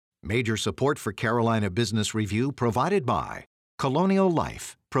Major support for Carolina Business Review provided by Colonial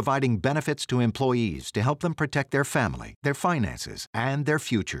Life, providing benefits to employees to help them protect their family, their finances, and their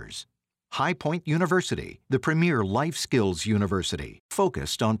futures. High Point University, the premier life skills university,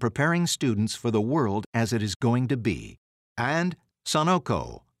 focused on preparing students for the world as it is going to be. And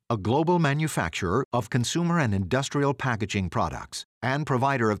Sonoco, a global manufacturer of consumer and industrial packaging products and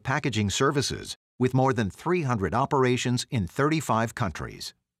provider of packaging services with more than 300 operations in 35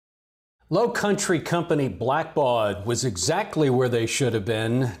 countries. Low country company Blackbaud was exactly where they should have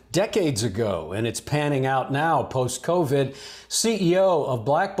been decades ago, and it's panning out now post-COVID. CEO of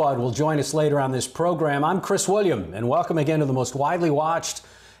Blackbaud will join us later on this program. I'm Chris William, and welcome again to the most widely watched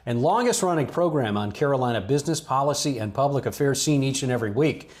and longest running program on Carolina business policy and public affairs, seen each and every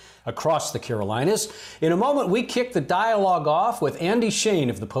week across the Carolinas. In a moment, we kick the dialogue off with Andy Shane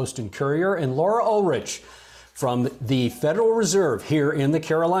of the Post and Courier and Laura Ulrich from the Federal Reserve here in the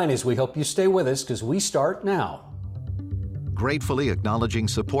Carolinas. We hope you stay with us because we start now. Gratefully acknowledging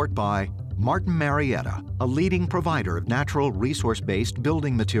support by Martin Marietta, a leading provider of natural resource-based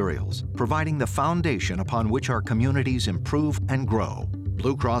building materials, providing the foundation upon which our communities improve and grow.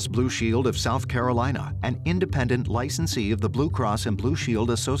 Blue Cross Blue Shield of South Carolina, an independent licensee of the Blue Cross and Blue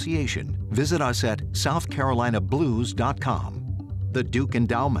Shield Association. Visit us at southcarolinablues.com. The Duke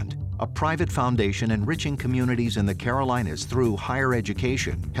Endowment, a private foundation enriching communities in the Carolinas through higher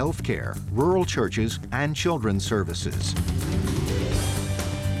education, healthcare, rural churches, and children's services.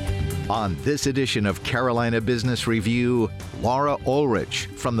 On this edition of Carolina Business Review, Laura Ulrich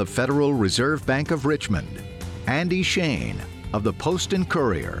from the Federal Reserve Bank of Richmond, Andy Shane of the Post and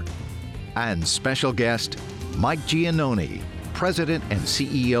Courier, and special guest Mike Giannone, President and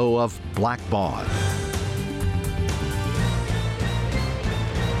CEO of Blackbaud.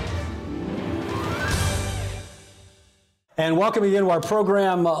 And welcome again to our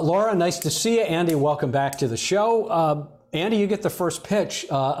program. Laura, nice to see you. Andy, welcome back to the show. Andy, you get the first pitch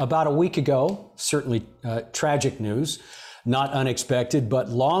about a week ago. Certainly tragic news, not unexpected, but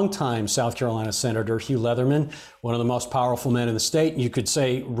longtime South Carolina Senator Hugh Leatherman, one of the most powerful men in the state, you could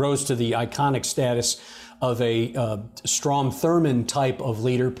say rose to the iconic status of a Strom Thurmond type of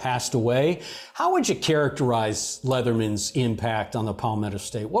leader, passed away. How would you characterize Leatherman's impact on the Palmetto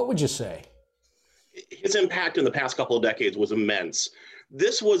State? What would you say? His impact in the past couple of decades was immense.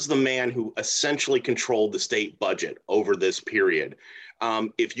 This was the man who essentially controlled the state budget over this period.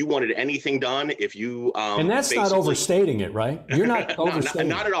 If you wanted anything done, if you and that's not overstating it, right? You're not overstating.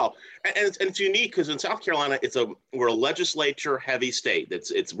 Not at all. And it's unique because in South Carolina, we're a legislature-heavy state.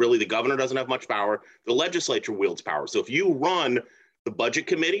 It's really the governor doesn't have much power. The legislature wields power. So if you run the budget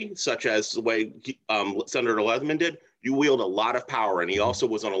committee, such as the way Senator Leatherman did, you wield a lot of power. And he also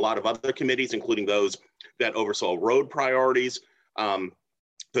was on a lot of other committees, including those that oversaw road priorities, that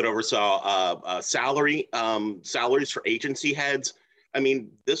oversaw salaries for agency heads. I mean,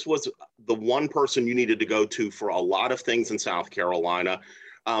 this was the one person you needed to go to for a lot of things in South Carolina.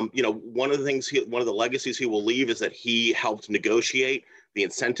 One of the legacies he will leave is that he helped negotiate the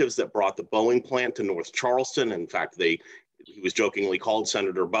incentives that brought the Boeing plant to North Charleston. In fact, he was jokingly called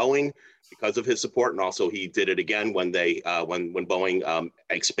Senator Boeing because of his support, and also he did it again when Boeing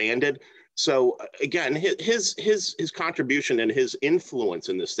expanded. So again, his contribution and his influence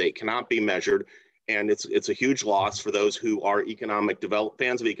in the state cannot be measured, and it's a huge loss for those who are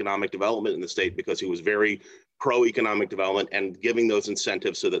fans of economic development in the state, because he was very pro-economic development and giving those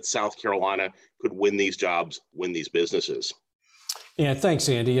incentives so that South Carolina could win these jobs, win these businesses. Yeah, thanks,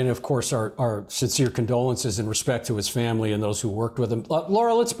 Andy. And of course, our sincere condolences and respect to his family and those who worked with him.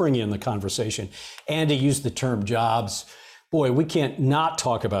 Laura, let's bring you in the conversation. Andy used the term jobs. Boy, we can't not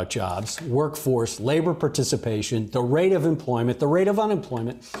talk about jobs, workforce, labor participation, the rate of employment, the rate of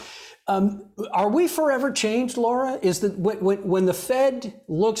unemployment. Are we forever changed, Laura? Is that when the Fed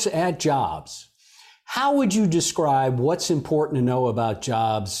looks at jobs, how would you describe what's important to know about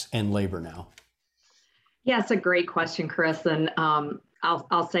jobs and labor now? Yeah, it's a great question, Chris. And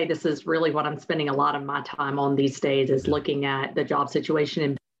I'll say this is really what I'm spending a lot of my time on these days, is looking at the job situation.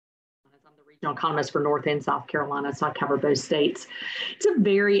 I'm the regional economist for North and South Carolina, so I cover both states. It's a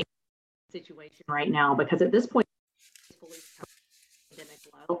very situation right now because at this point, pandemic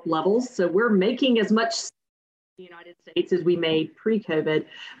levels. So we're making as much in the United States as we made pre-COVID,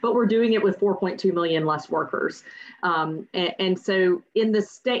 but we're doing it with 4.2 million less workers. And so in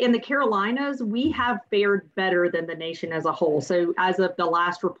the Carolinas, we have fared better than the nation as a whole. So as of the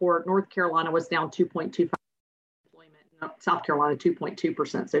last report, North Carolina was down 2.25% employment, South Carolina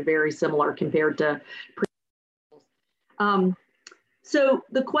 2.2%. So very similar compared to pre. So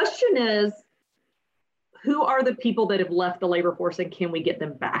the question is, who are the people that have left the labor force and can we get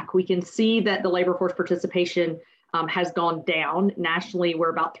them back? We can see that the labor force participation has gone down. Nationally, we're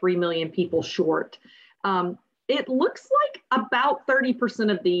about 3 million people short. It looks like about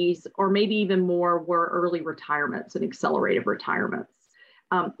 30% of these, or maybe even more, were early retirements and accelerated retirements.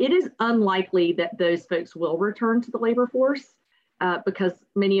 It is unlikely that those folks will return to the labor force because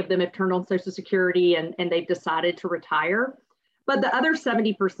many of them have turned on Social Security and they've decided to retire. But the other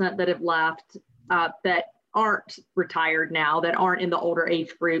 70% that have left that aren't retired now, that aren't in the older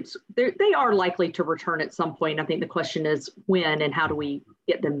age groups, they are likely to return at some point. I think the question is when and how do we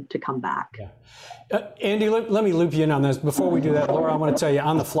get them to come back? Yeah. Andy, let me loop you in on this. Before we do that, Laura, I want to tell you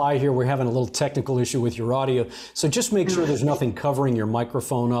on the fly here, we're having a little technical issue with your audio. So just make sure there's nothing covering your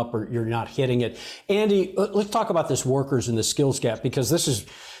microphone up or you're not hitting it. Andy, let's talk about this workers and the skills gap, because this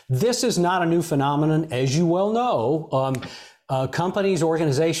is not a new phenomenon, as you well know. Companies,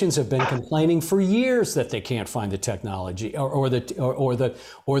 organizations have been complaining for years that they can't find the technology or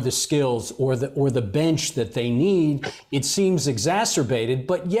the skills or the bench that they need. It seems exacerbated,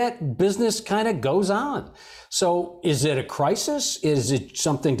 but yet business kind of goes on. So is it a crisis? Is it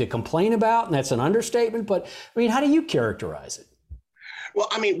something to complain about? And that's an understatement. But I mean, how do you characterize it? Well,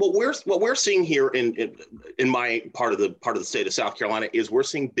 I mean, what we're seeing here in my part of the state of South Carolina is we're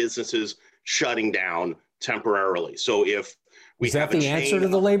seeing businesses shutting down temporarily. So if is that the answer to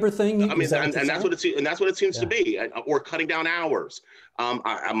the labor thing? I mean, and that's what it seems to be, or cutting down hours.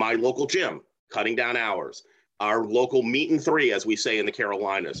 My local gym cutting down hours. Our local Meat and Three, as we say in the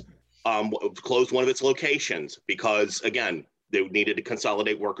Carolinas, closed one of its locations because, again, they needed to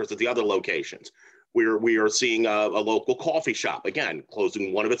consolidate workers at the other locations. We are seeing a local coffee shop, again,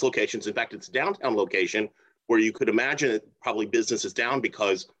 closing one of its locations. In fact, it's a downtown location where you could imagine it, probably business is down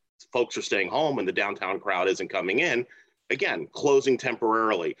because folks are staying home and the downtown crowd isn't coming in. Again, closing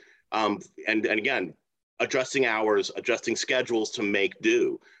temporarily, and again, adjusting hours, adjusting schedules to make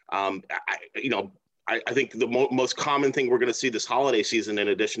do. I think the most common thing we're going to see this holiday season, in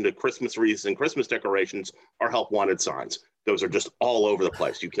addition to Christmas wreaths and Christmas decorations, are help wanted signs. Those are just all over the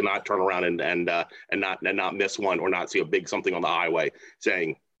place. You cannot turn around and not miss one or not see a big something on the highway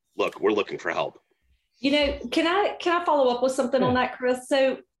saying, "Look, we're looking for help." You know, can I follow up with something on that, Chris?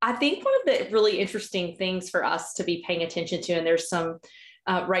 So I think one of the really interesting things for us to be paying attention to, and there's some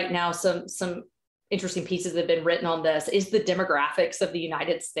right now, some interesting pieces that have been written on this, is the demographics of the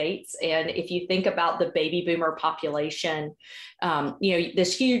United States. And if you think about the baby boomer population,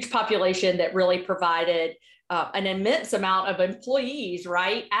 this huge population that really provided an immense amount of employees,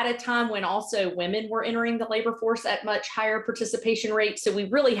 right? At a time when also women were entering the labor force at much higher participation rates. So we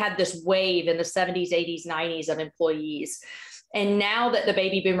really had this wave in the 70s, 80s, 90s of employees. And now that the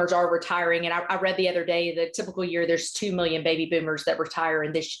baby boomers are retiring, and I read the other day, the typical year, there's 2 million baby boomers that retire.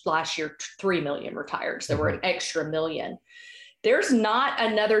 And this last year, 3 million retired. So we're an extra million. There's not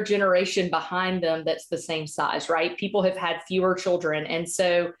another generation behind them that's the same size, right? People have had fewer children. And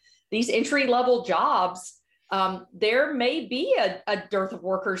so these entry-level jobs, there may be a dearth of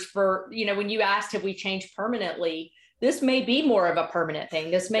workers for, when you asked, have we changed permanently? This may be more of a permanent thing.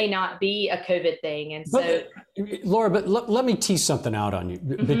 This may not be a COVID thing. And so, Laura, but let me tease something out on you.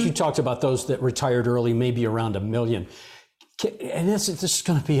 But you talked about those that retired early, maybe around 1 million. And this is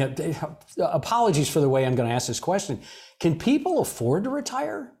going to be apologies for the way I'm going to ask this question. Can people afford to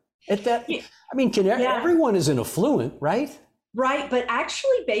retire at that? I mean, everyone is affluent, right? Right. But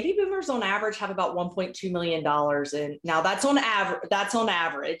actually, baby boomers on average have about $1.2 million. And now that's on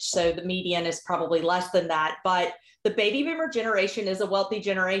average. So the median is probably less than that. But the baby boomer generation is a wealthy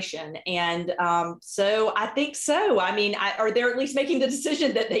generation. And so I think so. I mean, or they're at least making the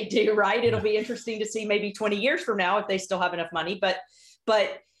decision that they do, right? It'll be interesting to see maybe 20 years from now if they still have enough money. But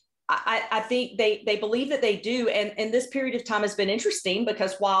I think they believe that they do. And this period of time has been interesting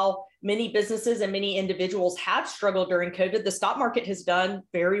because while many businesses and many individuals have struggled during COVID, the stock market has done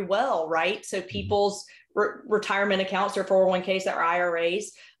very well, right? So people's retirement accounts, their 401ks, their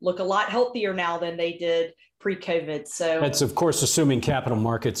IRAs look a lot healthier now than they did pre-COVID. So that's, of course, assuming capital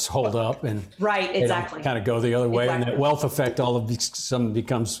markets hold up and right, exactly, kind of go the other way, and that wealth effect all of some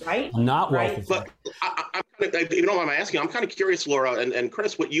becomes not wealth effect. But if you don't mind my asking, I'm kind of curious, Laura and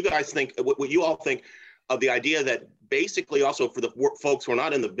Chris, what you guys think, what you all think of the idea that basically also for the folks who are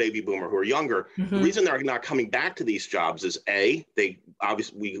not in the baby boomer, who are younger, the reason they're not coming back to these jobs is A, they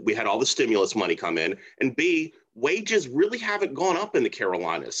obviously we had all the stimulus money come in, and B, wages really haven't gone up in the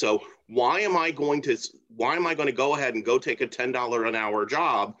Carolinas. So why am I going to go ahead and go take a $10 an hour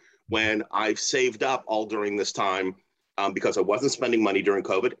job when I've saved up all during this time because I wasn't spending money during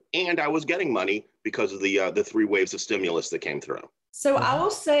COVID and I was getting money because of the 3 waves of stimulus that came through? So I will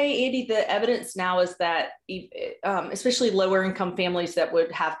say, Andy, the evidence now is that especially lower income families that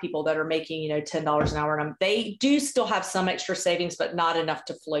would have people that are making, $10 an hour, and they do still have some extra savings, but not enough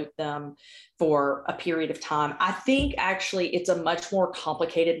to float them for a period of time. I think actually it's a much more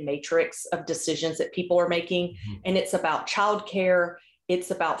complicated matrix of decisions that people are making. And it's about childcare.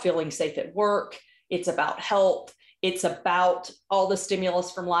 It's about feeling safe at work. It's about health. It's about all the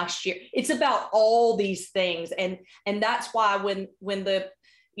stimulus from last year. It's about all these things. And that's why when the,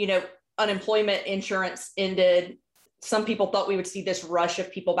 unemployment insurance ended, some people thought we would see this rush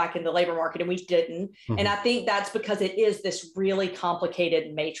of people back in the labor market, and we didn't. Mm-hmm. And I think that's because it is this really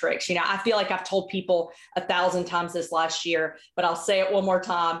complicated matrix. I feel like I've told people 1,000 times this last year, but I'll say it one more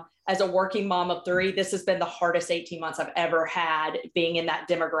time. As a working mom of 3, this has been the hardest 18 months I've ever had being in that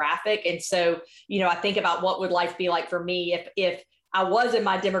demographic. And so, I think about what would life be like for me if I was in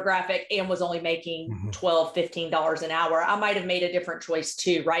my demographic and was only making $12, $15 an hour. I might have made a different choice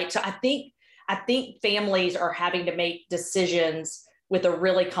too, right? So I think families are having to make decisions with a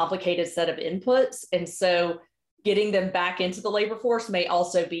really complicated set of inputs. And so getting them back into the labor force may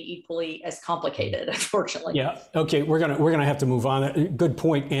also be equally as complicated, unfortunately. Yeah. Okay. We're gonna have to move on. Good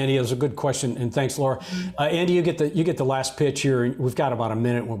point, Andy. It was a good question, and thanks, Laura. Andy, you get the last pitch here. We've got about a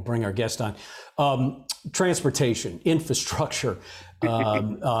minute. We'll bring our guest on. Transportation, infrastructure,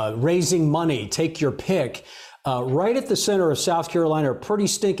 raising money. Take your pick. Right at the center of South Carolina, pretty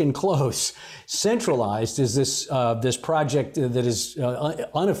stinking close, centralized, is this project that is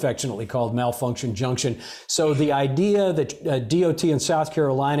unaffectionately called Malfunction Junction. So the idea that DOT in South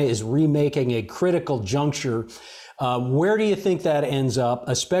Carolina is remaking a critical juncture, where do you think that ends up,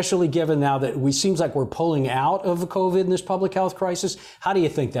 especially given now that seems like we're pulling out of COVID in this public health crisis? How do you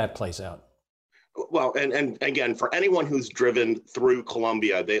think that plays out? Well, and again, for anyone who's driven through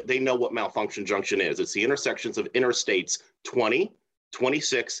Columbia, they know what Malfunction Junction is. It's the intersections of interstates 20,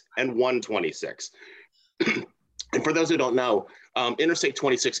 26, and 126. And for those who don't know, Interstate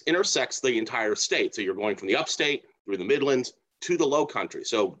 26 intersects the entire state. So you're going from the upstate through the Midlands to the Low Country.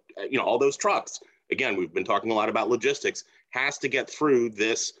 So, all those trucks, again, we've been talking a lot about logistics, has to get through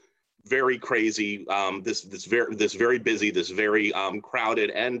this very crazy, this very busy, this very crowded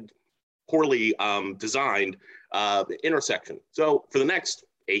and poorly designed intersection. So for the next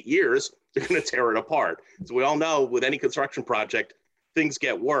 8 years, they're going to tear it apart. So we all know with any construction project, things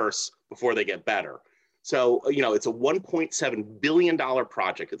get worse before they get better. So, it's a $1.7 billion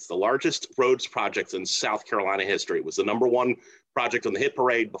project. It's the largest roads project in South Carolina history. It was the #1 project on the hit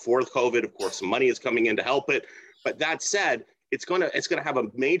parade before COVID. Of course, some money is coming in to help it. But that said, it's going to have a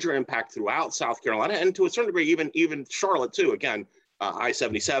major impact throughout South Carolina, and to a certain degree, even Charlotte too. Again,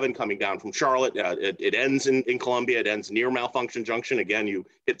 I-77 coming down from Charlotte. It ends in Columbia. It ends near Malfunction Junction. Again, you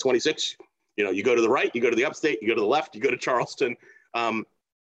hit 26, you go to the right, you go to the upstate, you go to the left, you go to Charleston.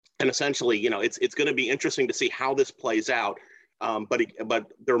 And essentially, it's going to be interesting to see how this plays out. But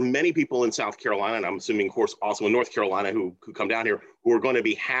there are many people in South Carolina, and I'm assuming, of course, also in North Carolina who come down here, who are going to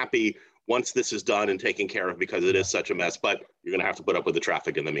be happy once this is done and taken care of, because it is such a mess. But you're going to have to put up with the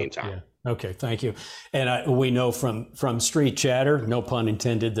traffic in the meantime. Yeah. Okay, thank you. And we know from street chatter, no pun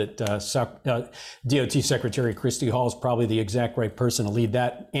intended, that DOT Secretary Christy Hall is probably the exact right person to lead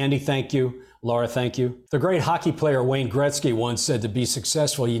that. Andy, thank you. Laura, thank you. The great hockey player Wayne Gretzky once said, to be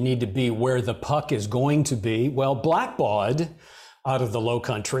successful, you need to be where the puck is going to be. Well, Blackbaud, out of the Low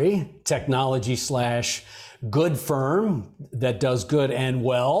Country, technology / good firm that does good and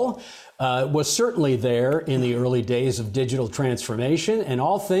well, was certainly there in the early days of digital transformation and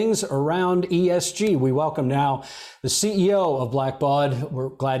all things around ESG. We welcome now the CEO of Blackbaud. We're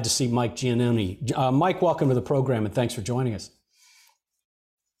glad to see Mike Giannone. Mike, welcome to the program, and thanks for joining us.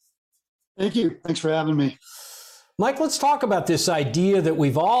 Thank you. Thanks for having me. Mike, let's talk about this idea that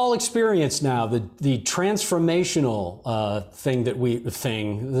we've all experienced now, the transformational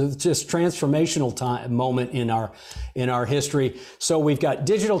just transformational moment in our history. So we've got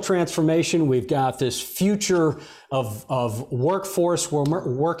digital transformation. We've got this future of workforce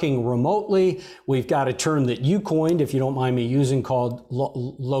working remotely. We've got a term that you coined, if you don't mind me using, called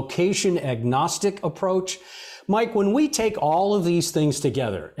location agnostic approach. Mike, when we take all of these things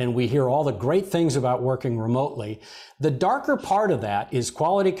together and we hear all the great things about working remotely, the darker part of that is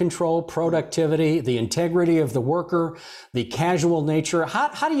quality control, productivity, the integrity of the worker, the casual nature.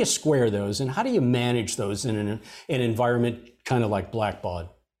 How do you square those, and how do you manage those in an environment kind of like Blackbaud?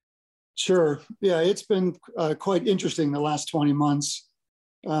 Sure. Yeah, it's been quite interesting the last 20 months.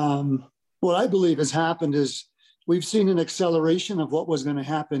 What I believe has happened is we've seen an acceleration of what was going to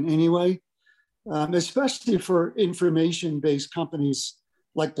happen anyway. Especially for information-based companies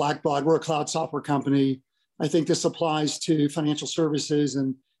like Blackbaud. We're a cloud software company. I think this applies to financial services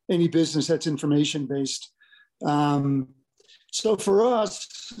and any business that's information-based. So for us,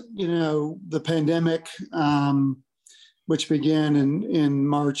 the pandemic, which began in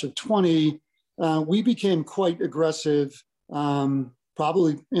March of 20, we became quite aggressive,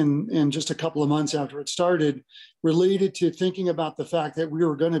 probably in just a couple of months after it started, related to thinking about the fact that we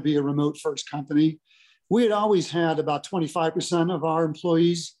were going to be a remote-first company. We had always had about 25% of our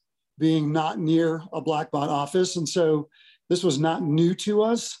employees being not near a Blackbaud office. And so this was not new to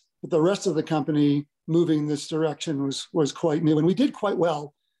us, but the rest of the company moving this direction was quite new. And we did quite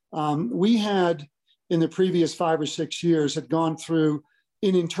well. We had, in the previous 5 or 6 years, had gone through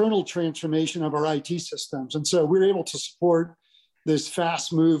an internal transformation of our IT systems. And so we were able to support this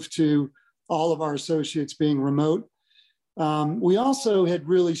fast move to all of our associates being remote. We also had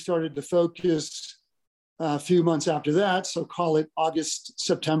really started to focus a few months after that, so call it August,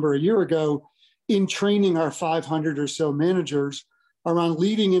 September, a year ago, in training our 500 or so managers around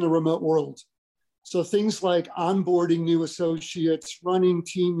leading in a remote world. So things like onboarding new associates, running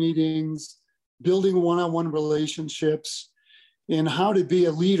team meetings, building one-on-one relationships, and how to be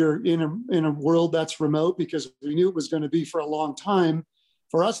a leader in a world that's remote, because we knew it was going to be for a long time.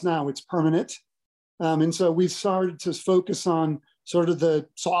 For us now, it's permanent. And so we've started to focus on sort of the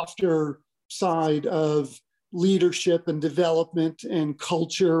softer side of leadership and development and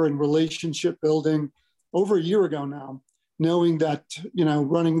culture and relationship building over a year ago now, knowing that,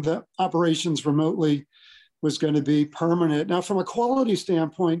 running the operations remotely was going to be permanent. Now, from a quality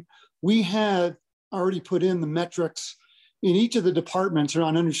standpoint, we had already put in the metrics in each of the departments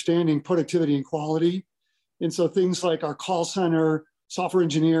around understanding productivity and quality. And so things like our call center, software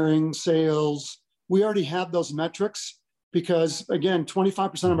engineering, sales, we already have those metrics because, again,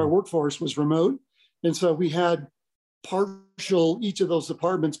 25% of our workforce was remote. And so we had each of those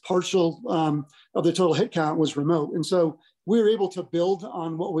departments, partial of the total headcount was remote. And so we were able to build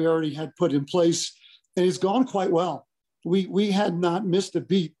on what we already had put in place, and it's gone quite well. We had not missed a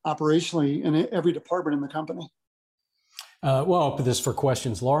beat operationally in every department in the company. Well, I'll open this for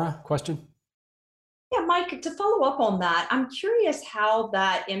questions. Laura, question? Yeah, Mike, to follow up on that, I'm curious how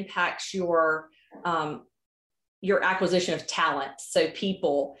that impacts your acquisition of talent. So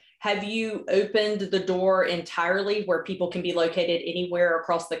people, have you opened the door entirely where people can be located anywhere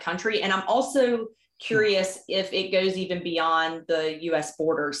across the country? And I'm also curious if it goes even beyond the US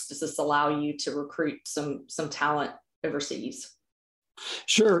borders. Does this allow you to recruit some talent overseas?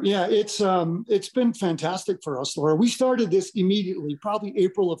 Sure. Yeah, it's been fantastic for us, Laura. We started this immediately, probably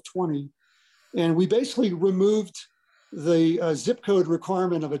April of 20, and we basically removed the zip code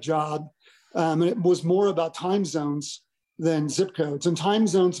requirement of a job. And it was more about time zones than zip codes. And time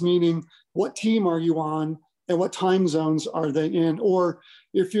zones meaning what team are you on and what time zones are they in? Or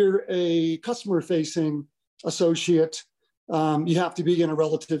if you're a customer-facing associate, you have to be in a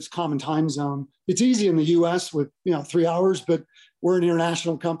relative's common time zone. It's easy in the US with 3 hours, but we're an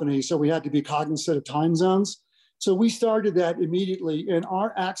international company, so we had to be cognizant of time zones. So we started that immediately, and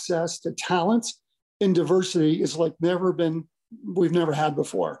our access to talent and diversity is like we've never had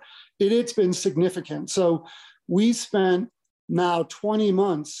before. It's been significant. So we spent now 20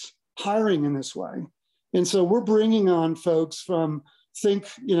 months hiring in this way. And so we're bringing on folks from,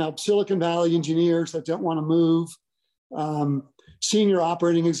 Silicon Valley engineers that don't want to move, senior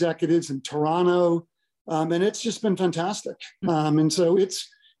operating executives in Toronto. And it's just been fantastic. And so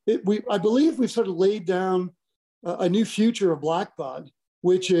I believe we've sort of laid down a new future of Blackbaud,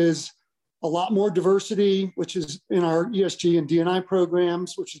 which is a lot more diversity, which is in our ESG and D&I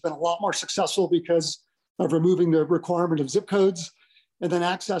programs, which has been a lot more successful because of removing the requirement of zip codes. And then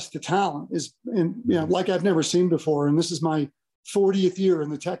access to talent is, like I've never seen before. And this is my 40th year in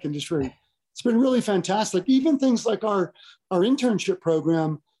the tech industry. It's been really fantastic. Even things like our internship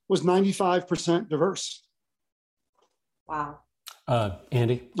program was 95% diverse. Wow.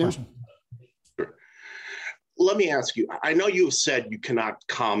 Andy, question? Sure. Let me ask you, I know you've said you cannot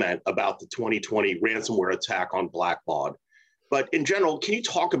comment about the 2020 ransomware attack on Blackbaud, but in general, can you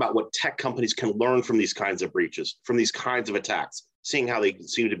talk about what tech companies can learn from these kinds of breaches, from these kinds of attacks, seeing how they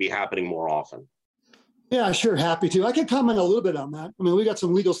seem to be happening more often? Yeah, sure. Happy to. I can comment a little bit on that. I mean, we got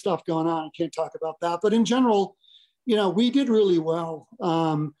some legal stuff going on. I can't talk about that. But in general, we did really well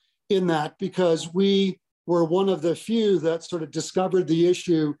in that because we were one of the few that sort of discovered the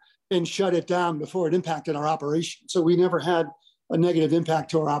issue and shut it down before it impacted our operation. So we never had a negative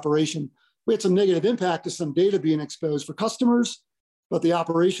impact to our operation. We had some negative impact to some data being exposed for customers, but the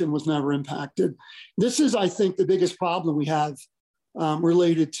operation was never impacted. This is, I think, the biggest problem we have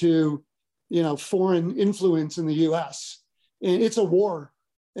related to foreign influence in the US. And it's a war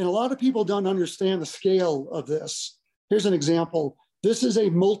And a lot of people don't understand the scale of this. Here's an example. This is a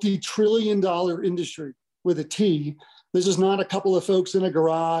multi-trillion-dollar industry with a T. This is not a couple of folks in a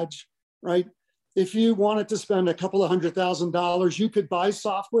garage, right? If you wanted to spend a couple of $100,000, you could buy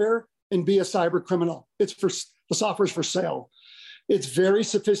software and be a cyber criminal. The software's for sale. It's very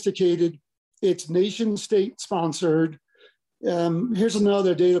sophisticated. It's nation state sponsored. Here's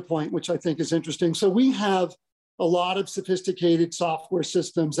another data point, which I think is interesting. So we have a lot of sophisticated software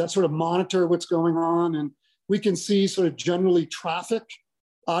systems that sort of monitor what's going on. And we can see sort of generally traffic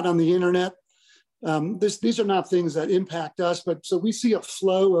out on the internet. These are not things that impact us, but so we see a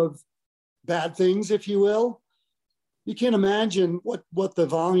flow of bad things, if you will. You can't imagine what the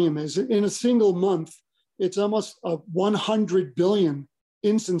volume is. In a single month, it's almost 100 billion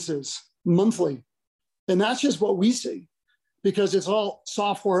instances monthly. And that's just what we see, because it's all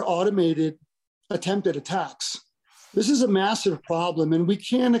software automated attempted attacks. This is a massive problem, and we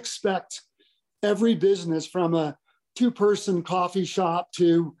can't expect every business from a two-person coffee shop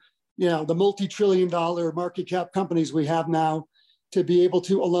to the multi-trillion-dollar market cap companies we have now to be able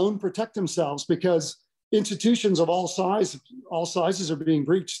to alone protect themselves, because institutions of all sizes are being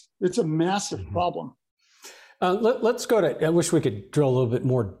breached. It's a massive problem. Let's go to, I wish we could drill a little bit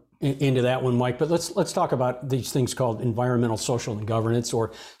more into that one, Mike, but let's talk about these things called environmental, social, and governance,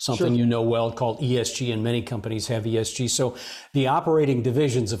 or something well called ESG, and many companies have ESG. So the operating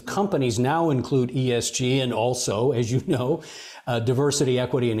divisions of companies now include ESG and also, as you know, diversity,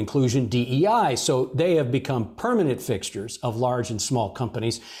 equity, and inclusion, DEI. So they have become permanent fixtures of large and small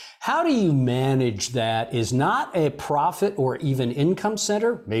companies. How do you manage that? Is not a profit or even income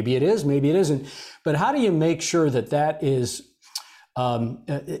center? Maybe it is, maybe it isn't. But how do you make sure that is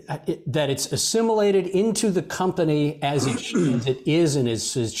that it's assimilated into the company as it is and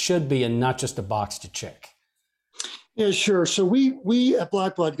as it should be, and not just a box to check? Yeah, sure. So we at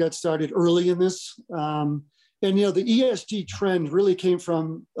Blackbaud got started early in this. And the ESG trend really came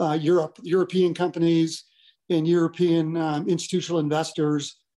from European companies and European institutional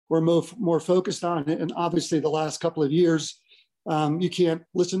investors were more focused on it. And obviously the last couple of years, you can't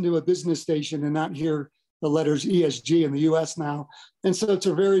listen to a business station and not hear the letters ESG in the US now. And so it's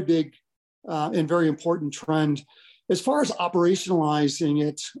a very big and very important trend. As far as operationalizing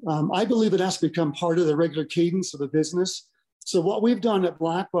it, I believe it has to become part of the regular cadence of a business. So what we've done at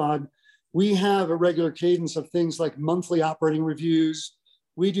Blackbaud, we have a regular cadence of things like monthly operating reviews.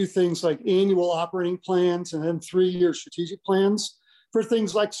 We do things like annual operating plans and then 3-year strategic plans for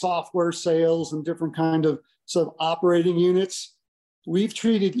things like software sales and different kind of sort of operating units. We've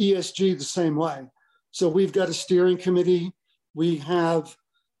treated ESG the same way. So we've got a steering committee. We have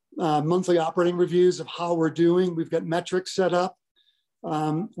monthly operating reviews of how we're doing. We've got metrics set up.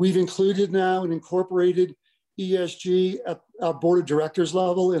 We've included now and incorporated ESG at our board of directors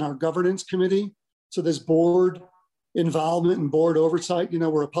level in our governance committee. So there's board involvement and board oversight.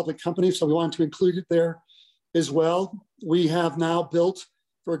 We're a public company, so we want to include it there as well. We have now built,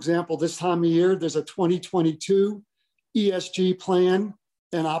 for example, this time of year, there's a 2022 ESG plan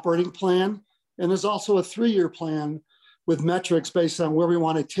and operating plan. And there's also a 3-year plan with metrics based on where we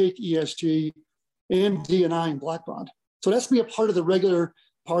want to take ESG and D&I in Blackbaud. So that's to be a part of the regular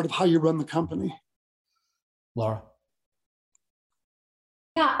part of how you run the company. Laura?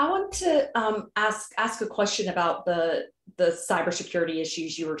 Yeah, I want to ask a question about the cybersecurity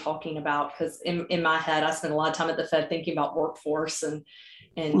issues you were talking about, because in my head, I spend a lot of time at the Fed thinking about workforce and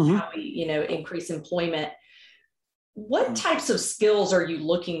how we increase employment. What types of skills are you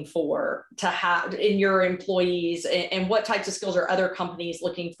looking for to have in your employees, and what types of skills are other companies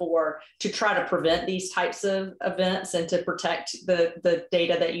looking for to try to prevent these types of events and to protect the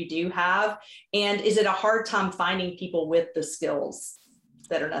data that you do have? And is it a hard time finding people with the skills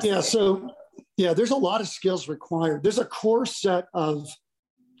that are necessary? There's a lot of skills required. There's a core set of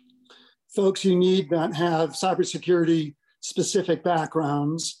folks you need that have cybersecurity specific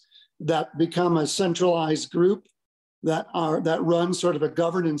backgrounds that become a centralized group that run sort of a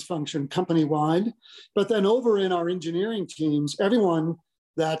governance function company-wide. But then over in our engineering teams, everyone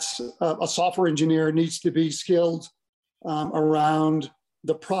that's a software engineer needs to be skilled around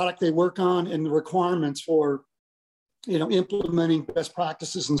the product they work on and the requirements for implementing best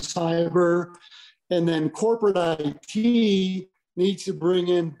practices in cyber. And then corporate IT needs to bring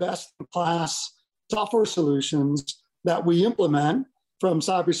in best-in-class software solutions that we implement from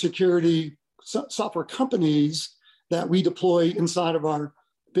cybersecurity software companies that we deploy inside of our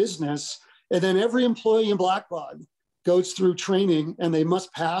business. And then every employee in Blackbaud goes through training, and they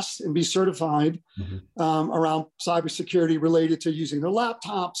must pass and be certified around cybersecurity related to using their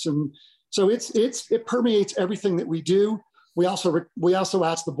laptops. And so it permeates everything that we do. We also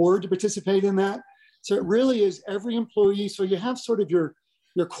asked the board to participate in that. So it really is every employee. So you have sort of your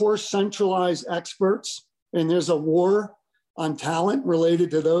core centralized experts, and there's a war on talent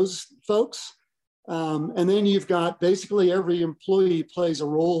related to those folks. And then you've got basically every employee plays a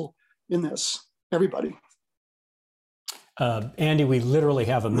role in this, everybody. Andy, we literally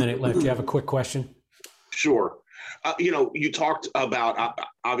have a minute left. Do you have a quick question? Sure. You talked about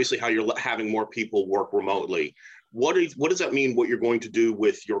obviously how you're having more people work remotely. What does that mean, what you're going to do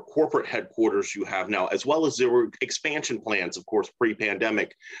with your corporate headquarters you have now, as well as there were expansion plans, of course,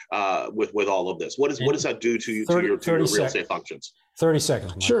 pre-pandemic with all of this? What does that do to your real estate functions? 30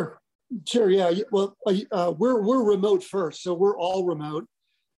 seconds. Mike. Sure. Yeah. Well, we're remote first. So we're all remote.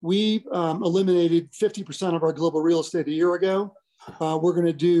 We eliminated 50% of our global real estate a year ago. We're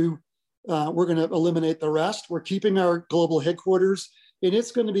going to eliminate the rest. We're keeping our global headquarters, and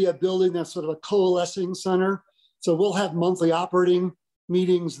it's going to be a building that's sort of a coalescing center. So we'll have monthly operating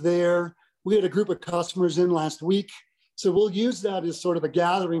meetings there. We had a group of customers in last week. So we'll use that as sort of a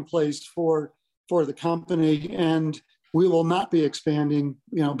gathering place for the company, and we will not be expanding,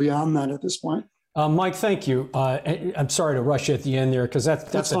 beyond that at this point. Mike, thank you. I'm sorry to rush you at the end there, because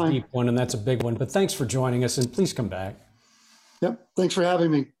that's a deep one and that's a big one, but thanks for joining us, and please come back. Yep. Thanks for having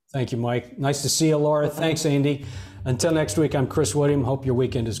me. Thank you, Mike. Nice to see you, Laura. Thanks, Andy. Until next week, I'm Chris William. Hope your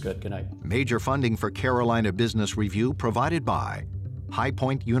weekend is good. Good night. Major funding for Carolina Business Review provided by High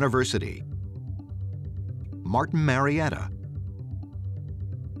Point University, Martin Marietta,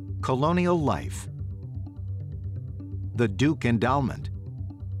 Colonial Life, the Duke Endowment,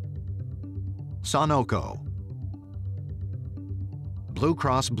 Sunoco, Blue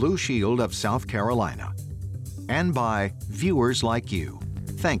Cross Blue Shield of South Carolina, and by viewers like you.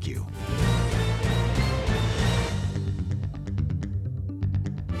 Thank you.